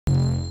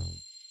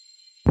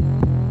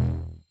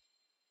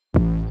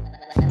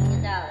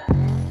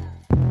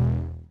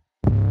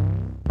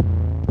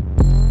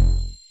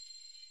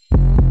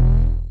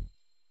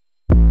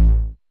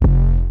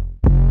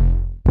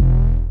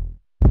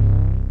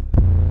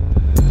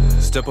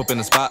Step up in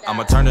the spot,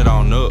 I'ma turn it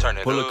on up.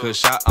 Pull a good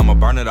shot, I'ma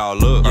burn it all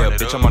up. Yeah,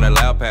 bitch, I'm on that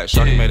loud pack.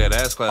 Shorty made that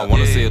ass clap. I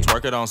wanna see her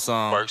twerk it on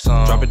some.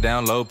 Drop it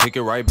down low, pick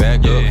it right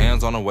back up.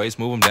 Hands on the waist,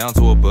 move them down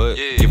to a butt.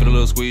 Give it a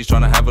little squeeze,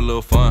 tryna have a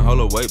little fun. Hold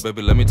up, wait,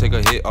 baby, let me take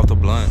a hit off the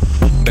blunt.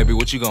 Baby,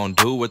 what you gon'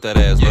 do with that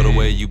ass? Love the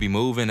way you be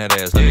moving that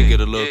ass. Let me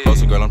get a little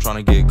closer, girl, I'm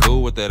tryna get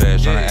cool with that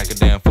ass. Tryna act a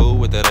damn fool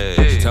with that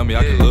ass. She tell me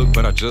I can look,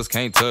 but I just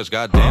can't touch.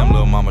 Goddamn,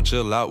 little mama,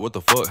 chill out, what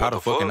the fuck? How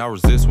the fuck can I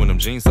resist when them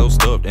jeans so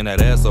stuffed and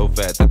that ass so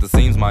fat that the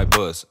seams might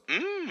bust?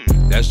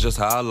 That's just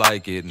how I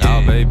like it.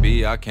 Now,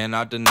 baby, I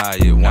cannot deny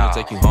it. Wanna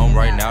take you home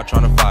right now,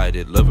 tryna fight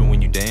it. Loving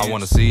when you dance, I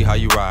wanna see how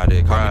you ride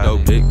it. Call me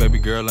dope dick, baby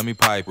girl, let me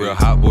pipe it. Real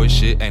hot boy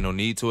shit, ain't no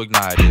need to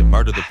ignite it.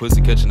 Murder the pussy,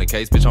 catching the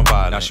case, bitch, I'm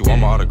violent. Now she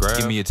want my autograph,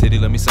 give me a titty,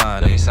 let me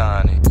sign it.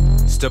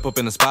 Step up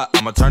in the spot,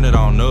 I'ma turn it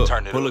on up.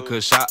 Pull a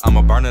good shot,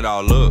 I'ma burn it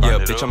all up. Yeah,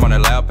 bitch, I'm on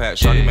that loud pack.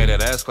 Shorty made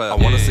that ass clap.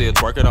 I wanna see her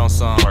twerk it on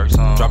some.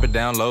 Drop it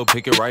down low,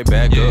 pick it right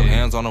back up.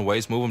 Hands on the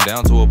waist, move them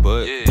down to a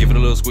butt. Give it a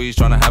little squeeze,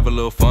 tryna have a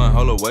little fun.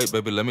 Hold up, wait,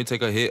 baby, let me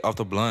take a hit off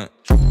the blunt.